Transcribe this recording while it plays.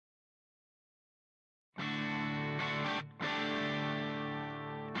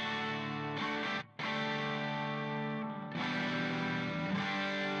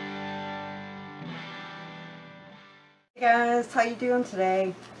Hey guys, how you doing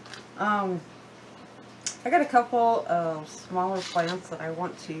today? I got a couple of smaller plants that I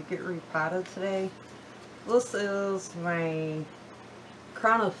want to get repotted today. This is my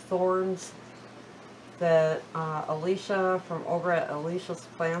crown of thorns that Alicia from over at Alicias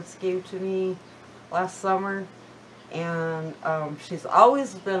Plants gave to me last summer, and she's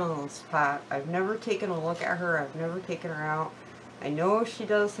always been in this pot. I've never taken a look at her. I've never taken her out. I know she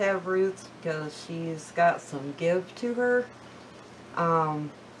does have roots because she's got some give to her.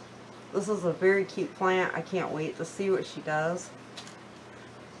 This is a very cute plant. I can't wait to see what she does.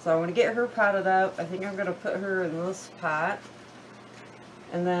 So I'm going to get her potted up. I think I'm going to put her in this pot.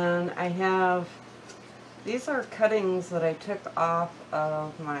 And then I have, these are cuttings that I took off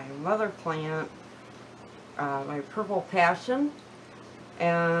of my mother plant, my purple passion.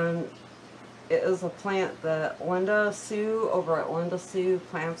 And it is a plant that Linda Sue over at Linda Sue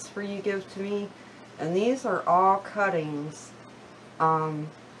Plants for You give to me. And these are all cuttings from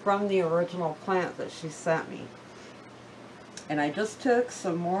the original plant that she sent me. And I just took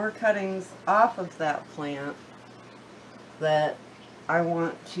some more cuttings off of that plant that I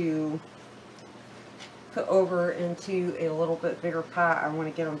want to put over into a little bit bigger pot. I want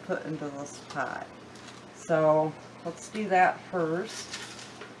to get them put into this pot. So let's do that first.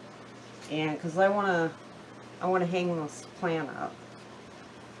 And because I want to hang this plant up.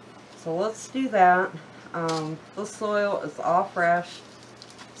 So let's do that. The soil is all fresh,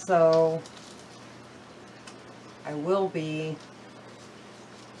 so I will be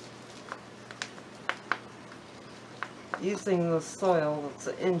using the soil that's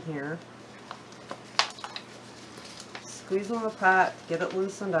in here. Squeeze in the pot, get it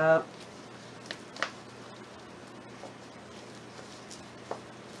loosened up.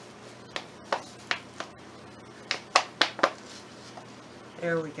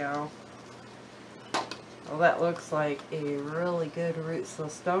 There we go. Well, that looks like a really good root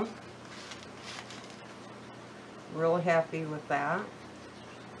system. Really happy with that.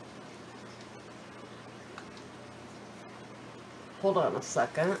 Hold on a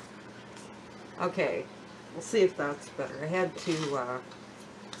second. Okay, we'll see if that's better. I had to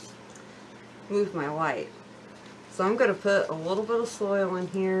move my light. So I'm going to put a little bit of soil in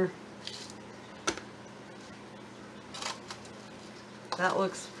here. That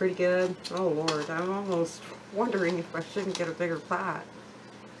looks pretty good. Oh Lord, I'm almost wondering if I shouldn't get a bigger pot,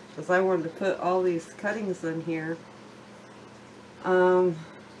 because I wanted to put all these cuttings in here. I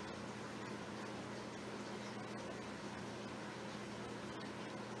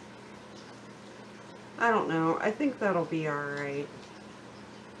don't know. I think that'll be alright,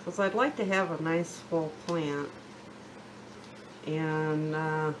 because I'd like to have a nice full plant.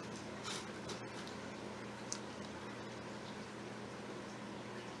 And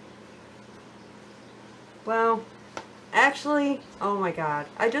well, actually, oh my god,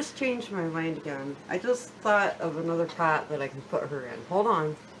 I just changed my mind again. I just thought of another pot that I can put her in. Hold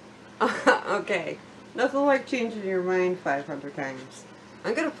on. Okay, nothing like changing your mind 500 times.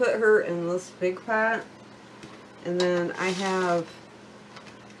 I'm going to put her in this big pot, and then I have,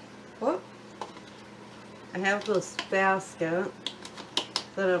 whoop, I have this basket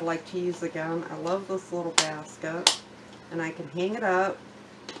that I'd like to use again. I love this little basket, and I can hang it up.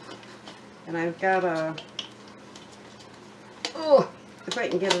 And I've got a, oh, if I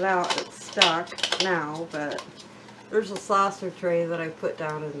can get it out, it's stuck now, but there's a saucer tray that I put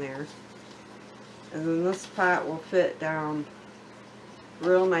down in there. And then this pot will fit down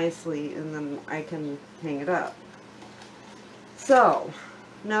real nicely, and then I can hang it up. So,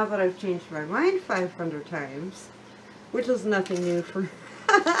 now that I've changed my mind 500 times, which is nothing new for,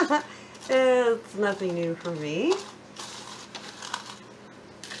 it's nothing new for me.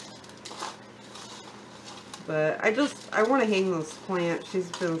 But I want to hang this plant. She's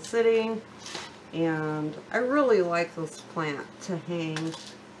been sitting, and I really like this plant to hang.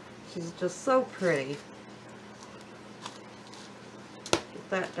 She's just so pretty. Get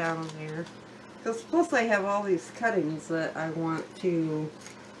that down there. Because plus I have all these cuttings that I want to,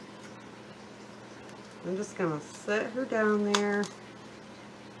 I'm just going to set her down there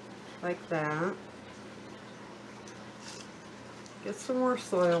like that. Get some more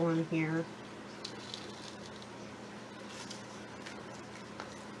soil in here.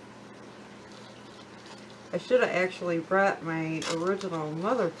 I should have actually brought my original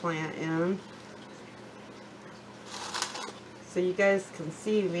mother plant in so you guys can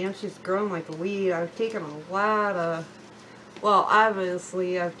see. Man, she's grown like a weed. I've taken a lot of, well,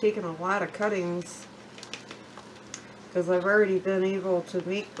 obviously I've taken a lot of cuttings because I've already been able to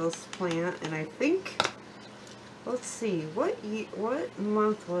make this plant. And I think, let's see, what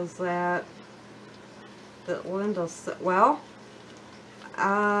month was that? that Linda sent. Well,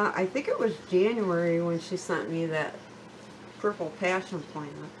 I think it was January when she sent me that purple passion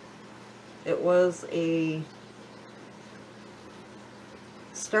plant. It was a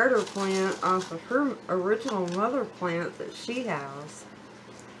starter plant off of her original mother plant that she has.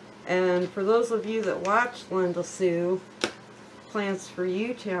 And for those of you that watch Linda Sue Plants for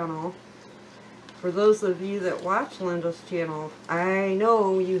You channel, for those of you that watch Linda's channel, I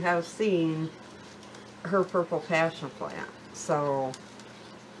know you have seen her purple passion plant. So,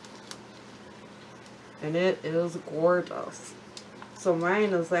 and it is gorgeous. So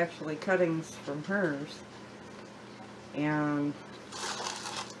mine is actually cuttings from hers. And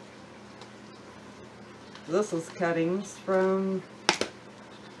this is cuttings from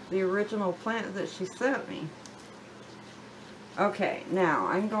the original plant that she sent me. Okay, now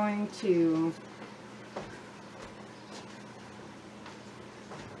I'm going to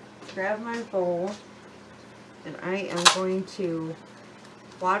grab my bowl and I am going to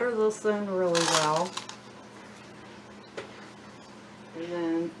water this in really well and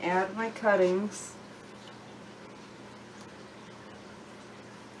then add my cuttings.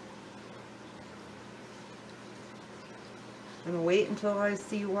 I'm going to wait until I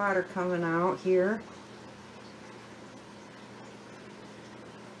see water coming out here.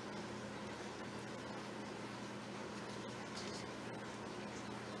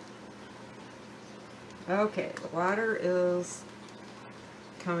 Okay, the water is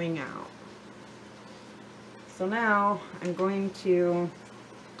coming out. So now I'm going to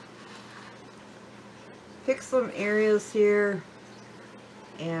pick some areas here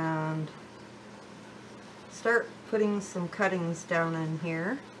and start putting some cuttings down in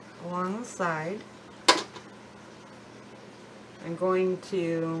here along the side. I'm going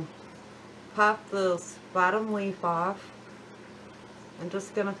to pop this bottom leaf off. I'm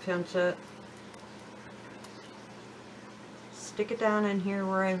just going to pinch it. Stick it down in here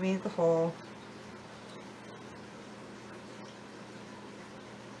where I made the hole.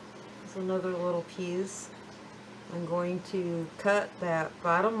 There's another little piece. I'm going to cut that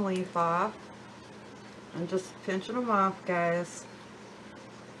bottom leaf off. I'm just pinching them off, guys.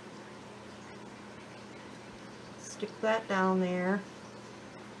 Stick that down there.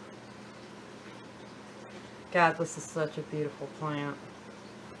 God, this is such a beautiful plant.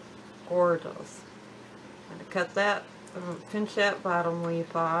 Gorgeous. I'm going to cut that, pinch that bottom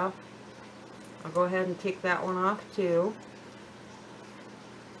leaf off. I'll go ahead and take that one off too.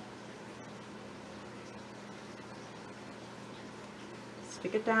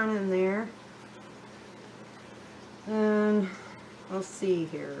 Stick it down in there. And let's see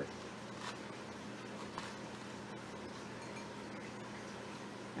here.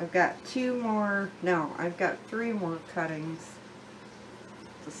 I've got I've got 3 more cuttings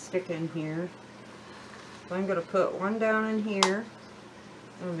to stick in here. So I'm going to put one down in here.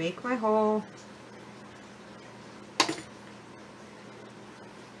 I'm going to make my hole.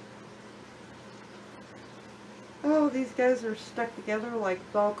 Oh, these guys are stuck together like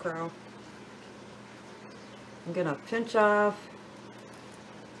Velcro. I'm going to pinch off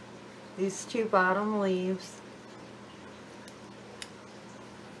these 2 bottom leaves.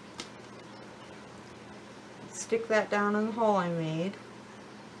 Stick that down in the hole I made.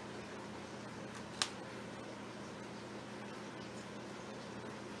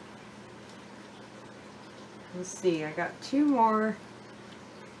 Let's see, I got 2 more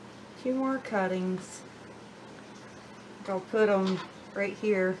cuttings. I'll put them right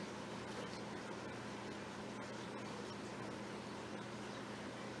here.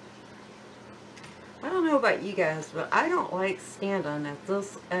 I don't know about you guys, but I don't like standing at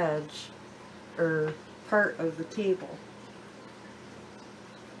this edge or part of the table.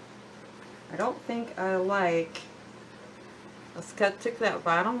 I don't think I like. Took that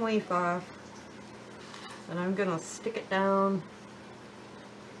bottom leaf off, and I'm gonna stick it down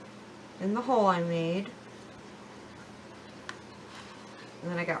in the hole I made.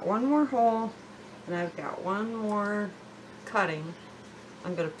 And then I got 1 more hole, and I've got 1 more cutting.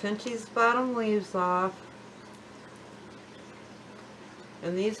 I'm going to pinch these bottom leaves off.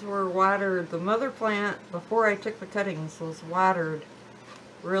 And these were watered. The mother plant, before I took the cuttings, was watered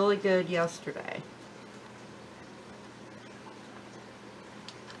really good yesterday.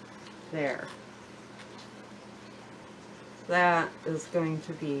 There. That is going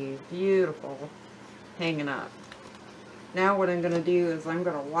to be beautiful hanging up. Now what I'm going to do is I'm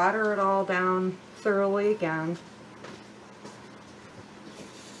going to water it all down thoroughly again.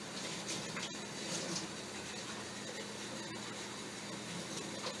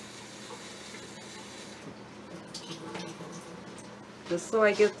 just so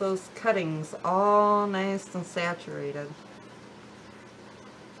I get those cuttings all nice and saturated.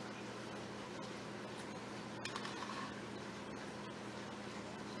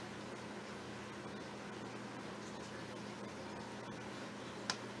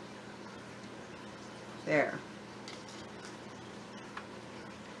 There.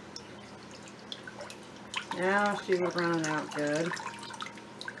 Now she will run out good.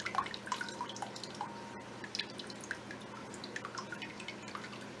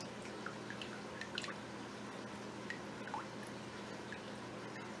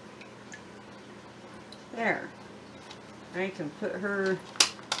 There. I can put her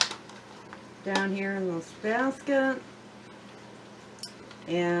down here in this basket,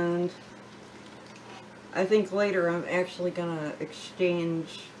 and I think later I'm actually going to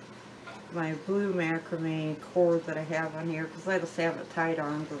exchange my blue macrame cord that I have on here, because I just have it tied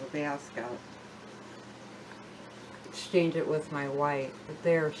onto the basket. Exchange it with my white. But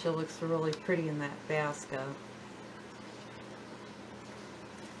there, she looks really pretty in that basket.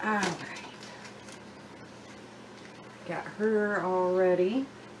 Alright. Got her all ready.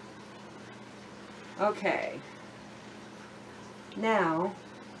 Okay. Now,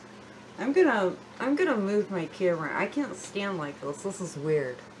 I'm gonna move my camera. I can't stand like this. This is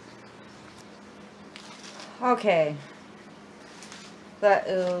weird. Okay. That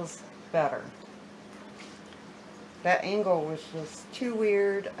is better. That angle was just too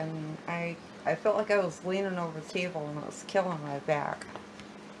weird, and I felt like I was leaning over the table and it was killing my back.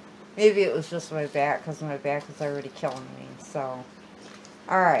 Maybe it was just my back, because my back is already killing me. So,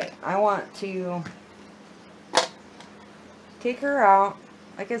 alright, I want to take her out.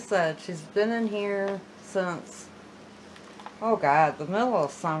 Like I said, she's been in here since, oh God, the middle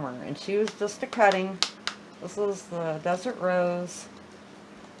of summer, and she was just a cutting. This is the Desert Rose.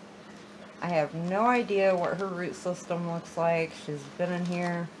 I have no idea what her root system looks like. She's been in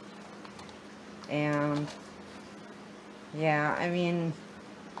here, and yeah, I mean,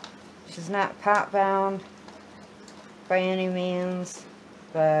 she's not pot bound by any means,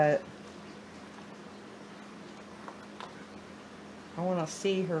 but I want to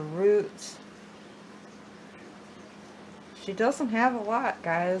see her roots. She doesn't have a lot,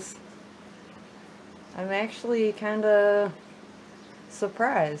 guys. I'm actually kind of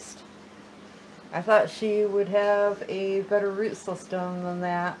surprised. I thought she would have a better root system than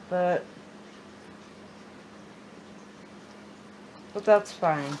that, but that's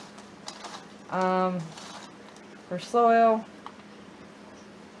fine. Her soil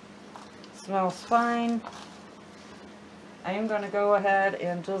smells fine. I am going to go ahead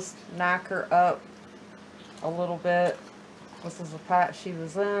and just knock her up a little bit. This is the pot she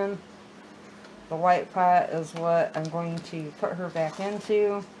was in. The white pot is what I'm going to put her back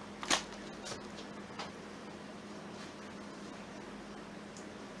into.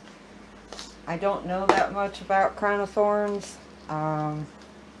 I don't know that much about crown of thorns.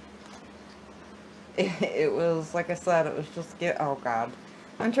 It was, like I said, it was just oh God.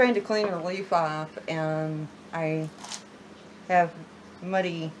 I'm trying to clean her leaf off, and I have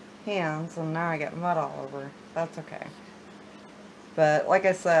muddy hands, and now I got mud all over. That's okay. But like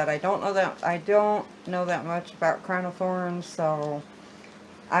I said, I don't know that much about crown of thorns, so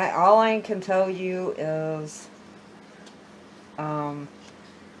all I can tell you is I've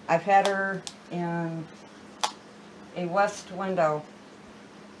had her in a west window,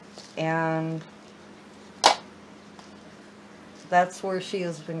 and that's where she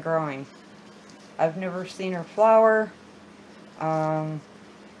has been growing. I've never seen her flower,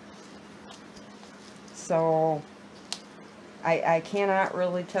 so I cannot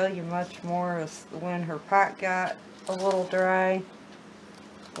really tell you much more. As when her pot got a little dry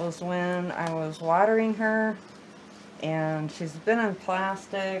was when I was watering her, and she's been in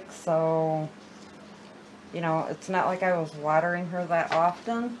plastic, so you know, it's not like I was watering her that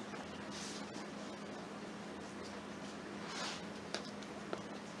often.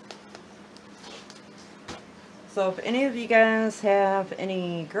 So if any of you guys have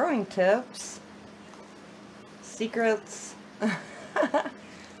any growing tips, secrets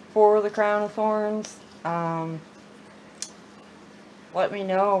for the crown of thorns, let me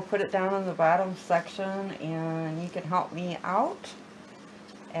know. Put it down in the bottom section, and you can help me out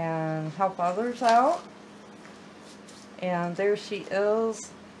and help others out. And there she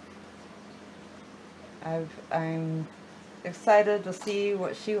is. I'm excited to see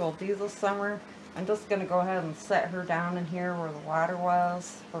what she will do this summer. I'm just going to go ahead and set her down in here where the water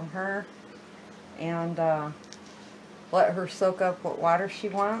was from her, and let her soak up what water she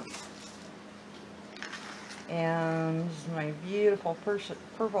wants. And this is my beautiful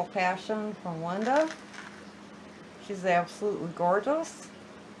purple passion from Linda. She's absolutely gorgeous.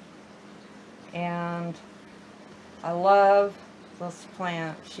 And I love this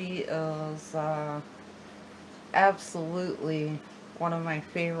plant. She is absolutely one of my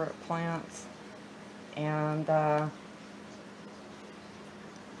favorite plants. And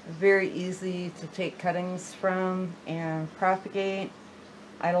very easy to take cuttings from and propagate.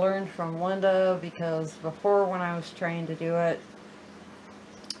 I learned from Linda because before, when I was trying to do it,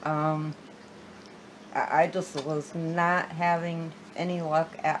 I just was not having any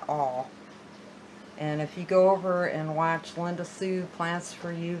luck at all. And if you go over and watch Linda Sue Plants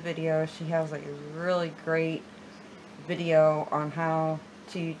for You video, she has a really great video on how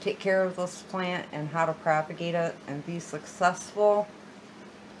to take care of this plant and how to propagate it and be successful.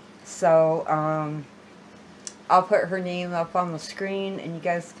 So I'll put her name up on the screen and you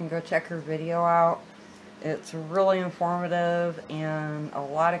guys can go check her video out. It's really informative and a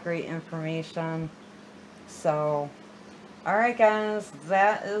lot of great information. So, alright guys,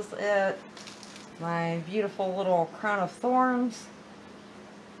 that is it. My beautiful little crown of thorns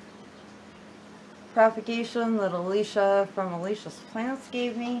propagation that Alicia from Alicias Plants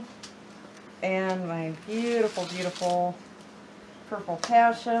gave me. And my beautiful, beautiful purple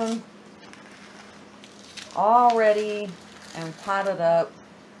passion, all ready and potted up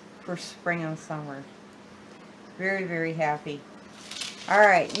for spring and summer. Very, very happy.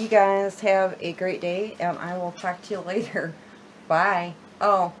 Alright, you guys have a great day, and I will talk to you later. Bye.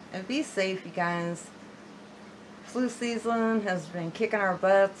 Oh, and be safe, you guys. Flu season has been kicking our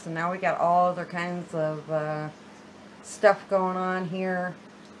butts, and now we got all other kinds of stuff going on here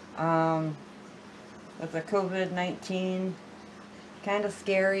with the COVID-19. Kind of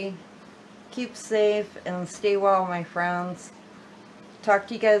scary. Keep safe and stay well, my friends. Talk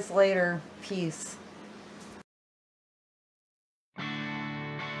to you guys later. Peace.